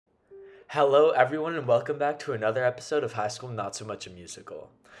Hello, everyone, and welcome back to another episode of High School Not So Much a Musical.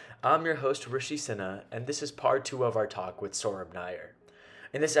 I'm your host, Rishi Sinha, and this is part two of our talk with Saurabh Nayyar.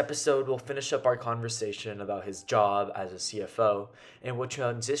 In this episode, we'll finish up our conversation about his job as a CFO, and we'll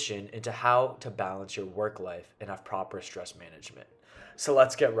transition into how to balance your work life and have proper stress management. So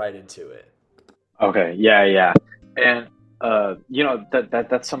let's get right into it. Okay, yeah. And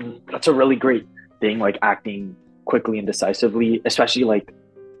that's a really great thing, like acting quickly and decisively, especially like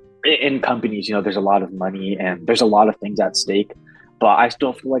in companies, there's a lot of money and there's a lot of things at stake. But I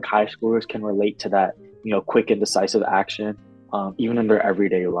still feel like high schoolers can relate to that, quick and decisive action, even in their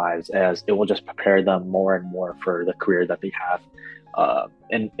everyday lives, as it will just prepare them more and more for the career that they have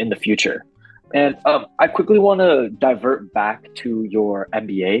in the future. And I quickly want to divert back to your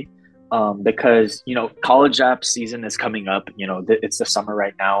MBA because college app season is coming up. It's the summer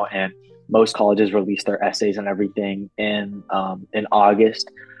right now, and most colleges release their essays and everything in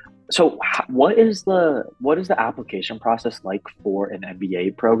August. So what is the application process like for an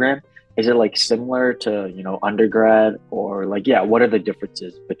MBA program? Is it like similar to undergrad, or like, yeah, what are the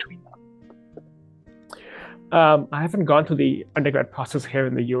differences between them? I haven't gone through the undergrad process here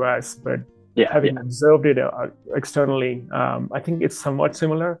in the US, but Yeah, having yeah. observed it externally, I think it's somewhat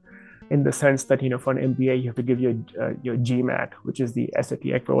similar in the sense that, for an MBA, you have to give your GMAT, which is the SAT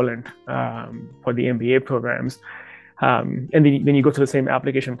equivalent for the MBA programs. And then you go through the same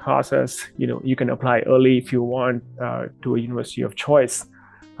application process. You can apply early if you want to a university of choice.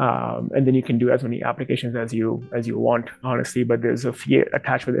 And then you can do as many applications as you want, honestly, but there's a fee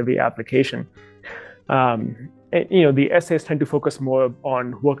attached with every application. And, the essays tend to focus more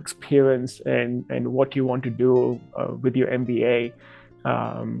on work experience and what you want to do with your MBA.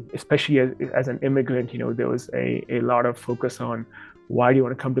 Especially as an immigrant, there was a lot of focus on why do you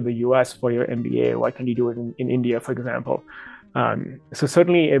want to come to the US for your MBA? Why can't you do it in India, for example? So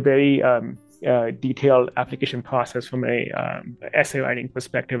certainly a very detailed application process from a essay writing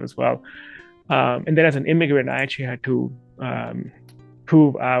perspective as well. And then as an immigrant, I actually had to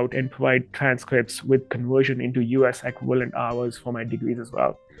prove out and provide transcripts with conversion into US equivalent hours for my degrees as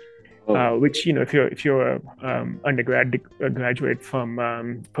well. Oh, Which if you're a graduate from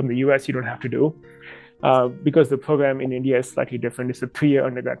the US, you don't have to do because the program in India is slightly different. It's a 3-year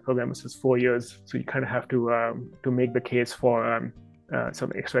undergrad program versus 4 years, so you kind of have to make the case for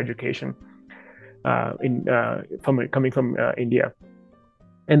some extra education coming from India.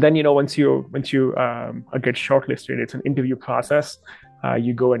 And then once you get shortlisted, it's an interview process.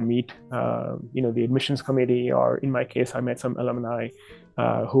 You go and meet the admissions committee, or in my case, I met some alumni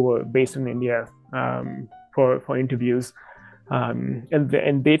who were based in India for interviews, and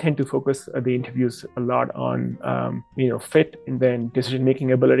they tend to focus the interviews a lot on fit, and then decision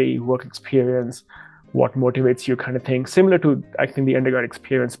making ability, work experience, what motivates you, kind of thing. Similar to, I think, the undergrad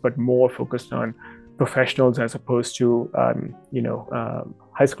experience, but more focused on professionals as opposed to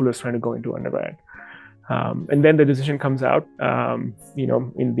high schoolers trying to go into undergrad. And then the decision comes out, in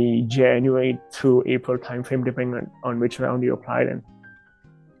the January through April timeframe, depending on which round you applied in.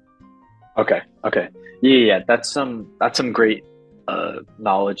 Okay, okay. Yeah. That's some great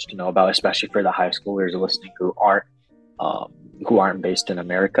knowledge to know about, especially for the high schoolers listening who aren't based in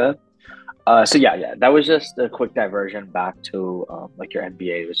America. So yeah, that was just a quick diversion back to like your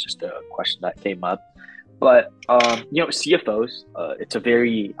MBA. It was just a question that came up. But CFOs, it's a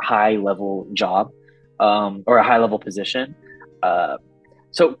very high level job, or a high level position.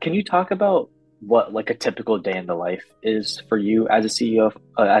 So can you talk about what like a typical day in the life is for you as a CEO,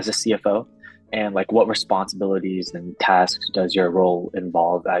 as a CFO, and like what responsibilities and tasks does your role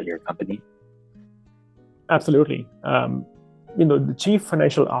involve at your company? Absolutely. The chief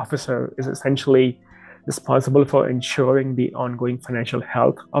financial officer is essentially responsible for ensuring the ongoing financial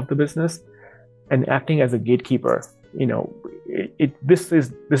health of the business and acting as a gatekeeper.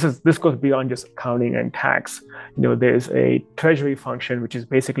 This goes beyond just accounting and tax. There's a treasury function which is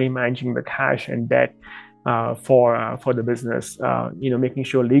basically managing the cash and debt for the business. Making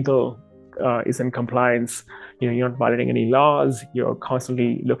sure legal is in compliance. You're not violating any laws. You're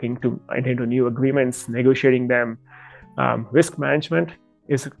constantly looking to enter into new agreements, negotiating them. Risk management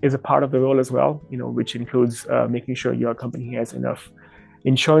is a part of the role as well. Which includes making sure your company has enough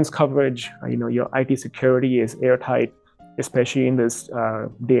insurance coverage. Your IT security is airtight, especially in this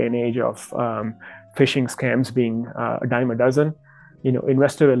day and age of phishing scams being a dime a dozen.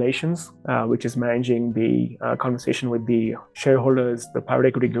 Investor relations, which is managing the conversation with the shareholders, the private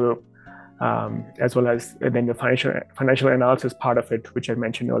equity group, as well as then the financial analysis part of it, which I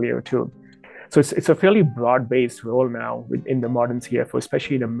mentioned earlier too. So it's a fairly broad-based role now in the modern CFO,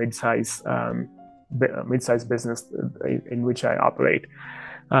 especially in a mid-size business in which I operate.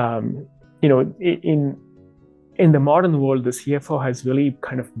 in the modern world, the CFO has really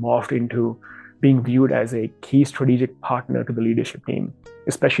kind of morphed into being viewed as a key strategic partner to the leadership team,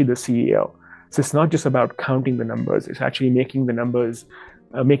 especially the CEO. So it's not just about counting the numbers; it's actually making the numbers,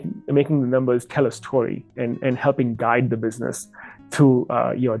 making the numbers tell a story and helping guide the business through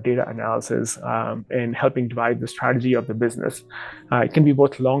your data analysis and helping drive the strategy of the business. It can be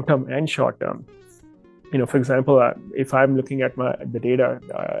both long-term and short-term. For example, if I'm looking at the data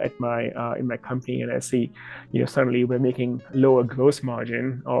in my company and I see, suddenly we're making lower gross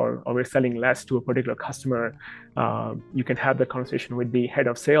margin or we're selling less to a particular customer, you can have the conversation with the head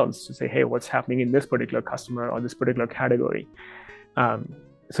of sales to say, hey, what's happening in this particular customer or this particular category?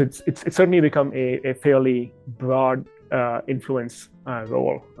 So it's certainly become a fairly broad influence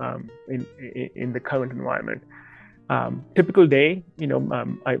role in the current environment. Typical day,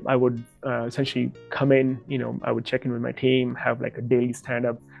 I would essentially come in, I would check in with my team, have like a daily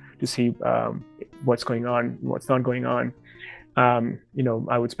stand-up to see what's going on, what's not going on.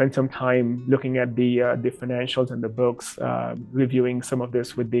 I would spend some time looking at the financials and the books, reviewing some of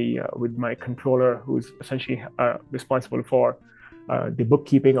this with my controller, who's essentially responsible for the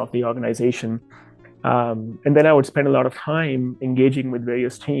bookkeeping of the organization. And then I would spend a lot of time engaging with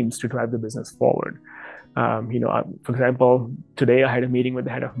various teams to drive the business forward. For example, today I had a meeting with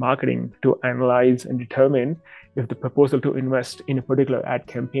the head of marketing to analyze and determine if the proposal to invest in a particular ad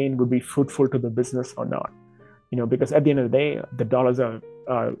campaign would be fruitful to the business or not. Because at the end of the day, the dollars are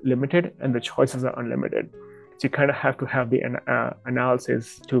limited and the choices are unlimited. So you kind of have to have the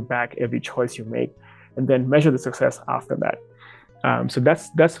analysis to back every choice you make, and then measure the success after that. So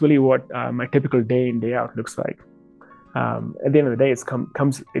that's really what my typical day in, day out looks like. At the end of the day, it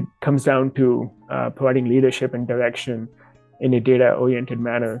comes down to providing leadership and direction in a data-oriented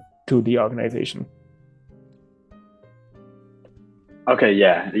manner to the organization. Okay,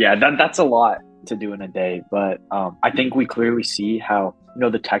 yeah, that's a lot to do in a day, but I think we clearly see how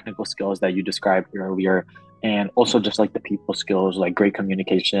the technical skills that you described earlier, and also just like the people skills, like great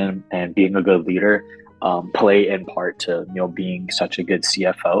communication and being a good leader, play in part to being such a good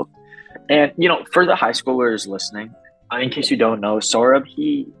CFO. And for the high schoolers listening, in case you don't know, Saurabh,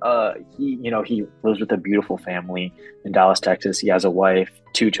 he lives with a beautiful family in Dallas, Texas. He has a wife,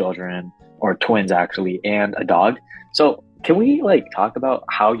 2 children, or twins actually, and a dog. So can we talk about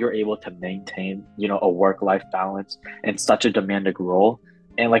how you're able to maintain, a work-life balance in such a demanding role?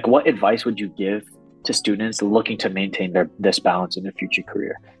 And what advice would you give to students looking to maintain this balance in their future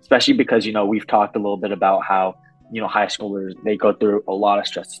career? Especially because, we've talked a little bit about how high schoolers, they go through a lot of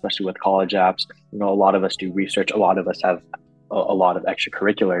stress, especially with college apps. A lot of us do research. A lot of us have a lot of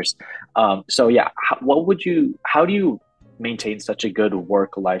extracurriculars. So yeah, how do you maintain such a good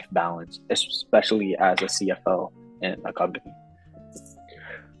work-life balance, especially as a CFO in a company?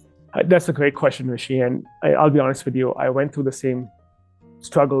 That's a great question, Rishi. And I'll be honest with you, I went through the same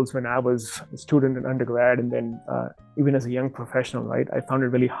struggles when I was a student in undergrad, and then even as a young professional, right? I found it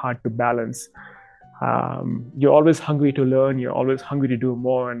really hard to balance. You're always hungry to learn, you're always hungry to do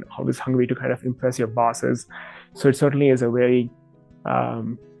more, and always hungry to kind of impress your bosses. So it certainly is a very,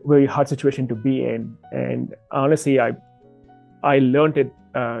 very hard situation to be in. And honestly, I learned it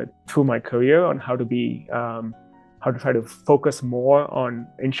through my career on how to try to focus more on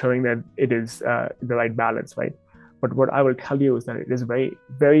ensuring that it is the right balance, right? But what I will tell you is that it is very,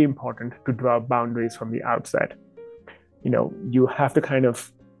 very important to draw boundaries from the outset. You have to kind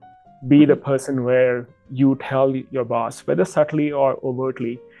of be the person where you tell your boss, whether subtly or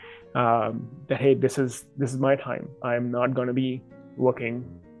overtly, that hey, this is my time. I'm not going to be working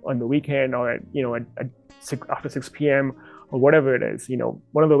on the weekend or after 6 p.m. or whatever it is.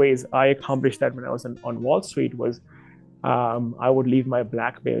 One of the ways I accomplished that when I was on Wall Street was I would leave my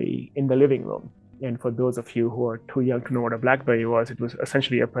BlackBerry in the living room. And for those of you who are too young to know what a BlackBerry was, it was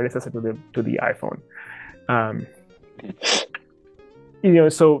essentially a predecessor to the iPhone.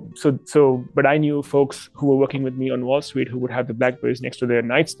 But I knew folks who were working with me on Wall Street who would have the BlackBerries next to their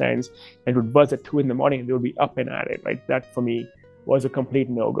nightstands and would buzz at 2 a.m. and they would be up and at it, right? That for me was a complete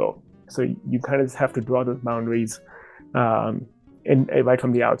no-go. So you kind of just have to draw those boundaries right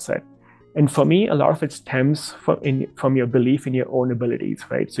from the outset. And for me, a lot of it stems from your belief in your own abilities,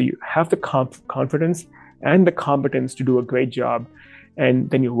 right? So you have the confidence and the competence to do a great job, and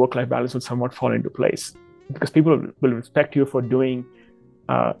then your work-life balance will somewhat fall into place. Because people will respect you for doing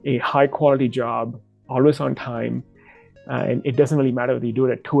a high-quality job, always on time, and it doesn't really matter whether you do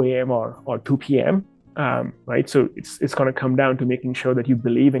it at 2 a.m. or 2 p.m., right? So it's going to come down to making sure that you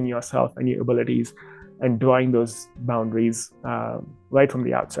believe in yourself and your abilities and drawing those boundaries right from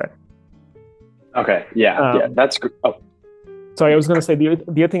the outset. Okay, yeah, that's good. Oh. Sorry, I was going to say the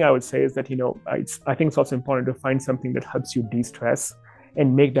other thing I would say is that, I think it's also important to find something that helps you de-stress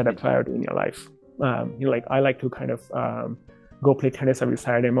and make that a priority in your life. Like I like to kind of go play tennis every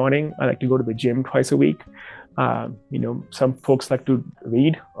Saturday morning. I like to go to the gym twice a week. Some folks like to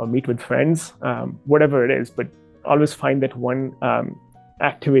read or meet with friends, whatever it is, but always find that one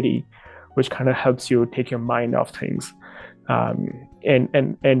activity which kind of helps you take your mind off things.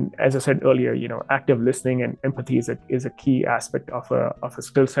 And as I said earlier, active listening and empathy is a key aspect of a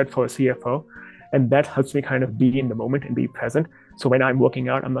skill set for a CFO, and that helps me kind of be in the moment and be present. So when I'm working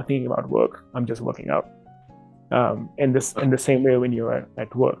out, I'm not thinking about work; I'm just working out. In the same way when you're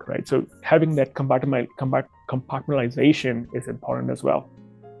at work, right? So having that compartmentalization is important as well.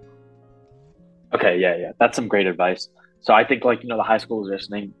 Okay, yeah, that's some great advice. So I think the high school is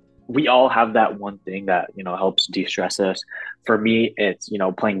listening. We all have that one thing that helps de-stress us. For me, it's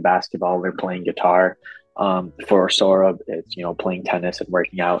playing basketball or playing guitar. For Saurabh, it's playing tennis and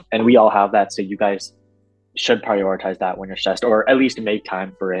working out, and we all have that. So you guys should prioritize that when you're stressed, or at least make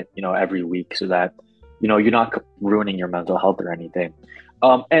time for it every week, so that you're not ruining your mental health or anything.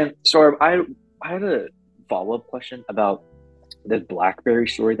 And Saurabh, I had a follow-up question about the BlackBerry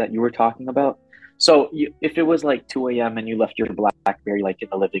story that you were talking about. So if it was like 2 a.m. and you left your BlackBerry like in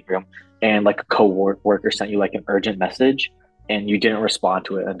the living room, and like a co-worker sent you like an urgent message and you didn't respond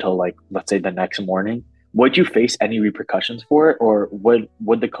to it until like, let's say, the next morning, would you face any repercussions for it? Or would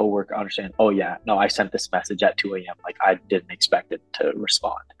the coworker understand, oh yeah, no, I sent this message at 2 a.m. Like I didn't expect it to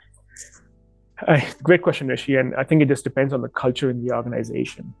respond? Great question, Rishi. And I think it just depends on the culture in the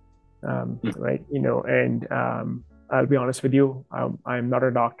organization, right? And I'll be honest with you, I'm not a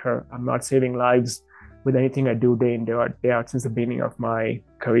doctor. I'm not saving lives with anything I do day in, day out since the beginning of my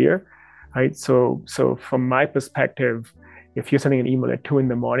career, right? So from my perspective, if you're sending an email at 2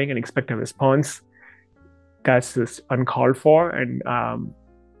 a.m. and expect a response, that's just uncalled for. And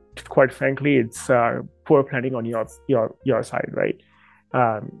quite frankly, it's poor planning on your side, right?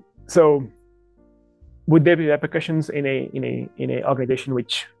 So would there be repercussions in a organization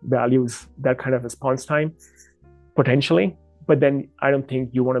which values that kind of response time? Potentially, but then I don't think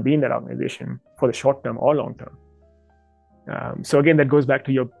you want to be in that organization for the short term or long term. So again, that goes back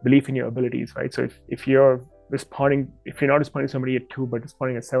to your belief in your abilities, right? So if you're not responding to somebody at 2, but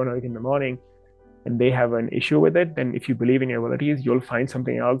responding at 7 or 8 in the morning, and they have an issue with it, then if you believe in your abilities, you'll find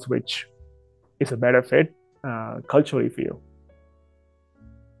something else which is a better fit culturally for you.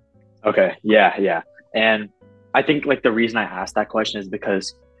 Okay, yeah. And I think like the reason I asked that question is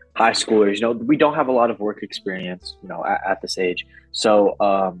because high schoolers, we don't have a lot of work experience, at this age. So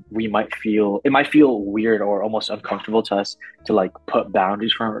it might feel weird or almost uncomfortable to us to like put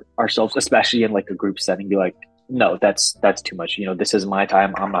boundaries for ourselves, especially in like a group setting. Be like, no, that's too much. This is my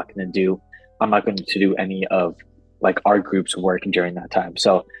time. I'm not going to do any of like our group's work during that time.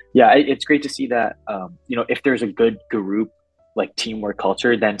 So yeah, it's great to see that, if there's a good group, like teamwork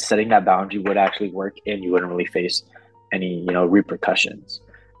culture, then setting that boundary would actually work and you wouldn't really face any, repercussions.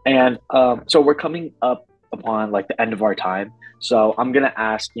 And so we're coming up upon like the end of our time. So I'm gonna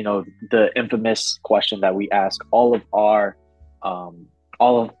ask, the infamous question that we ask all of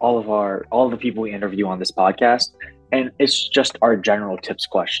the people we interview on this podcast, and it's just our general tips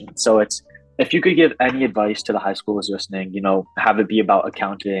question. So it's, if you could give any advice to the high schoolers listening, have it be about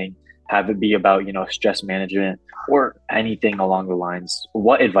accounting, have it be about stress management, or anything along the lines,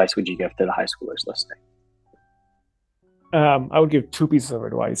 what advice would you give to the high schoolers listening? I would give 2 pieces of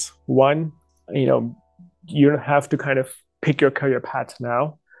advice. One, you don't have to kind of pick your career path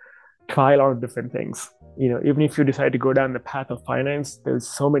now. Try a lot of different things. Even if you decide to go down the path of finance, there's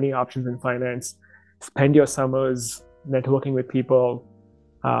so many options in finance. Spend your summers networking with people,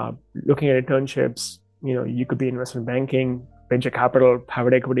 looking at internships. You could be investment banking, venture capital,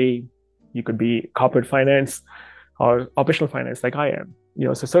 private equity. You could be corporate finance or operational finance like I am.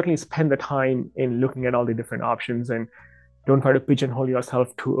 So certainly spend the time in looking at all the different options, and don't try to pigeonhole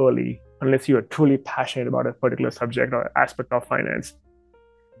yourself too early unless you are truly passionate about a particular subject or aspect of finance.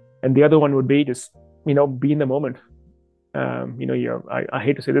 And the other one would be just, be in the moment. I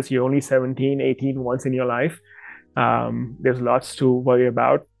hate to say this, you're only 17, 18 once in your life. There's lots to worry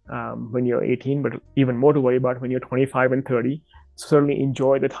about when you're 18, but even more to worry about when you're 25 and 30. So certainly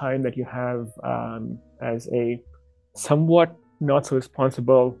enjoy the time that you have as a somewhat not so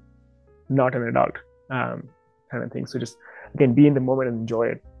responsible, not an adult kind of thing. So just, again, be in the moment and enjoy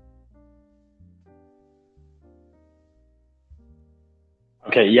it.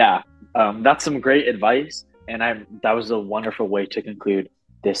 Okay, yeah, that's some great advice, and that was a wonderful way to conclude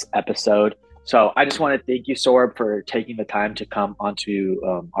this episode. So I just want to thank you, Saurabh, for taking the time to come onto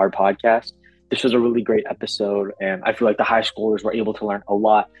our podcast. This was a really great episode, and I feel like the high schoolers were able to learn a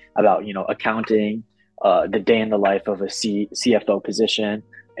lot about, accounting, the day in the life of a CFO position,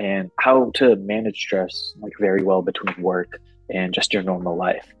 and how to manage stress like very well between work and just your normal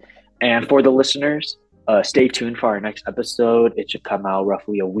life. And for the listeners, stay tuned for our next episode. It should come out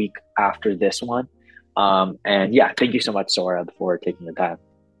roughly a week after this one. And yeah, thank you so much, Saurabh, for taking the time.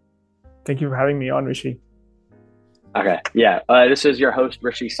 Thank you for having me on, Rishi. Okay, yeah. This is your host,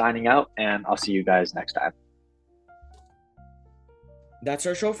 Rishi, signing out, and I'll see you guys next time. That's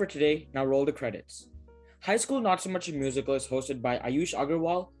our show for today. Now roll the credits. High School Not So Much a Musical is hosted by Ayush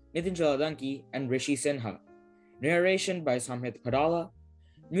Agarwal, Nitin Jaladanki, and Rishi Sinha. Narration by Samhit Padala.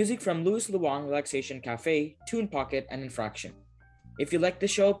 Music from Louis Luang Relaxation Cafe, Tune Pocket, and Infraction. If you like the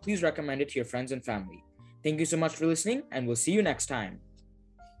show, please recommend it to your friends and family. Thank you so much for listening, and we'll see you next time.